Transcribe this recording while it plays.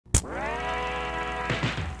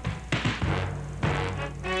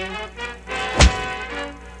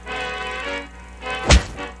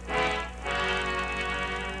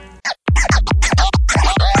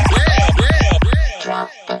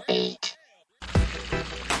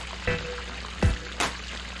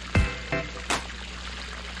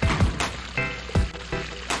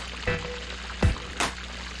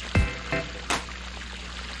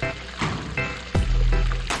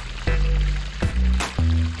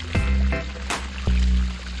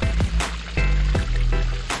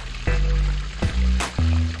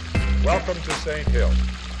St. Hill.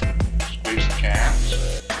 Squeeze the cans.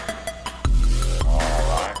 All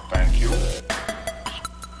right, thank you.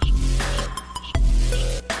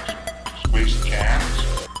 Squeeze the cans.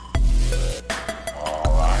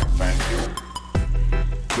 All right, thank you.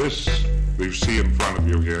 This you see in front of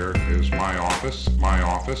you here is my office, my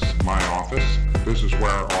office, my office. This is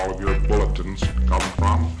where all of your bulletins come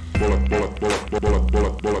from. Bulletins.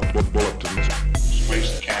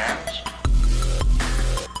 Squeeze the cans.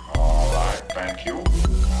 All right, thank you.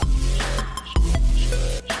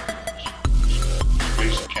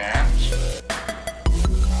 Squeeze the cans.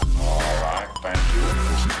 All right, thank you.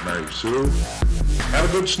 This is Mary Sue. Have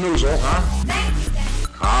a good snoozle, huh? Thank you, Daddy.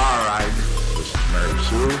 All right. This is Mary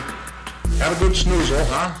Sue. Have a good snoozle,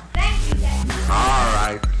 huh? Thank you, Daddy. All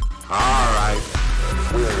right. All right.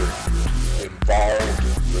 We're involved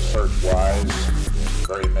research-wise in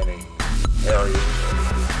very many areas.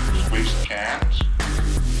 Squeeze the cans.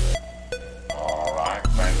 All right,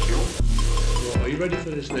 thank you. Well, are you ready for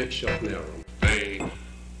this next shot now? The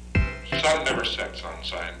sun never sets on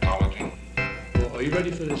Scientology. Well, are you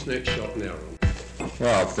ready for this next shot now?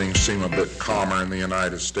 Well, things seem a bit calmer in the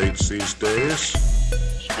United States these days.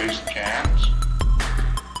 Squeeze the cans.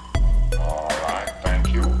 All right,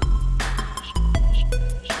 thank you.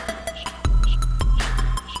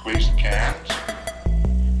 Squeeze the cans.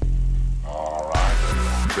 All right.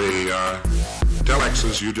 The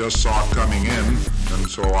telexes you just saw coming in and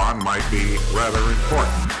so on might be rather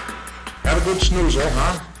important. Have a good snoozle,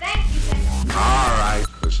 huh? Thank you, Daddy. All right.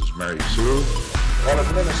 This is Mary Sue. Well,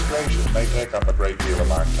 administration may take up a great deal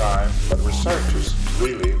of our time, but research is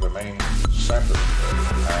really the main center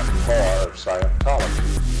and core of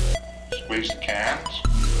Scientology. Squeeze the cans.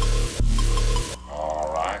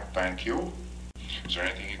 All right, thank you. Is there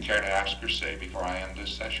anything you care to ask or say before I end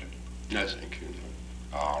this session? No, thank you.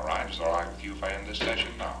 All right, is it all right with you if I end this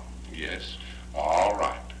session now? Yes. All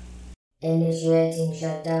right. Initiating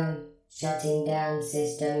shutdown. Shutting down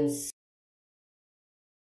systems.